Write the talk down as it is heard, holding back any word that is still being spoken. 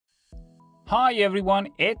Hi everyone,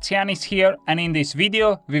 it's Janis here, and in this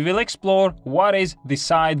video we will explore what is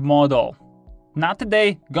decide model. Not a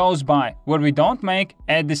day goes by where we don't make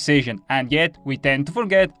a decision, and yet we tend to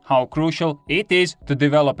forget how crucial it is to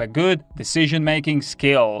develop a good decision-making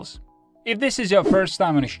skills. If this is your first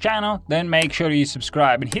time on this channel, then make sure you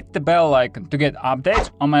subscribe and hit the bell icon to get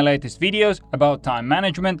updates on my latest videos about time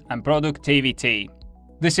management and productivity.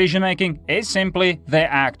 Decision-making is simply the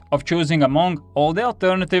act of choosing among all the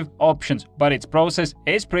alternative options, but its process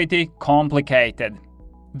is pretty complicated.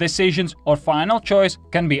 Decisions or final choice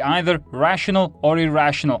can be either rational or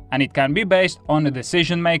irrational, and it can be based on the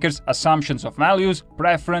decision-maker's assumptions of values,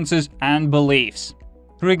 preferences, and beliefs.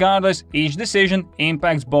 Regardless, each decision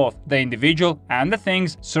impacts both the individual and the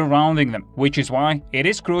things surrounding them, which is why it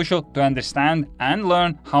is crucial to understand and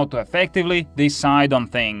learn how to effectively decide on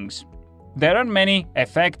things. There are many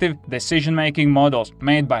effective decision-making models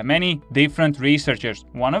made by many different researchers.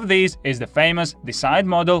 One of these is the famous DECIDE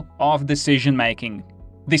model of decision-making.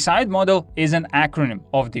 DECIDE model is an acronym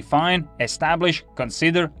of define, establish,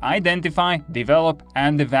 consider, identify, develop,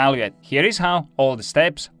 and evaluate. Here is how all the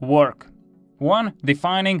steps work. 1.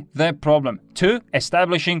 Defining the problem. 2.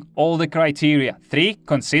 Establishing all the criteria. 3.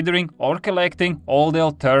 Considering or collecting all the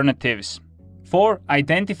alternatives. 4.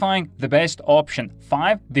 Identifying the best option.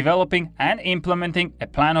 5. Developing and implementing a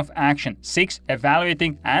plan of action. 6.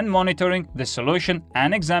 Evaluating and monitoring the solution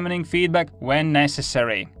and examining feedback when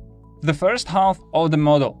necessary. The first half of the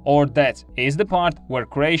model, or that, is the part where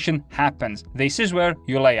creation happens. This is where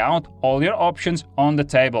you lay out all your options on the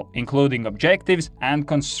table, including objectives and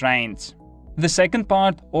constraints. The second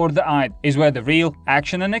part, or the ID, is where the real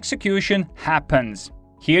action and execution happens.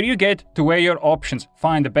 Here you get to weigh your options,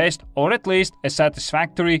 find the best or at least a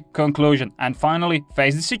satisfactory conclusion, and finally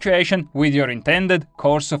face the situation with your intended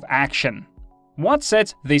course of action. What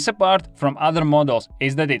sets this apart from other models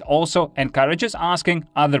is that it also encourages asking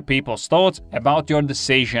other people's thoughts about your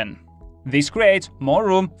decision. This creates more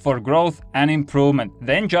room for growth and improvement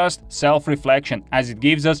than just self-reflection, as it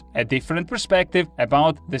gives us a different perspective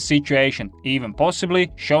about the situation, even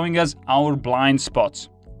possibly showing us our blind spots.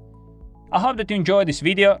 I hope that you enjoyed this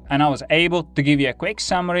video and I was able to give you a quick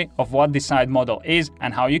summary of what DECIDE model is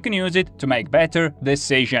and how you can use it to make better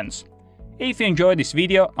decisions. If you enjoyed this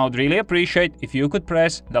video, I would really appreciate if you could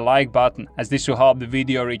press the like button, as this will help the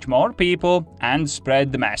video reach more people and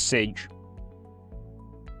spread the message.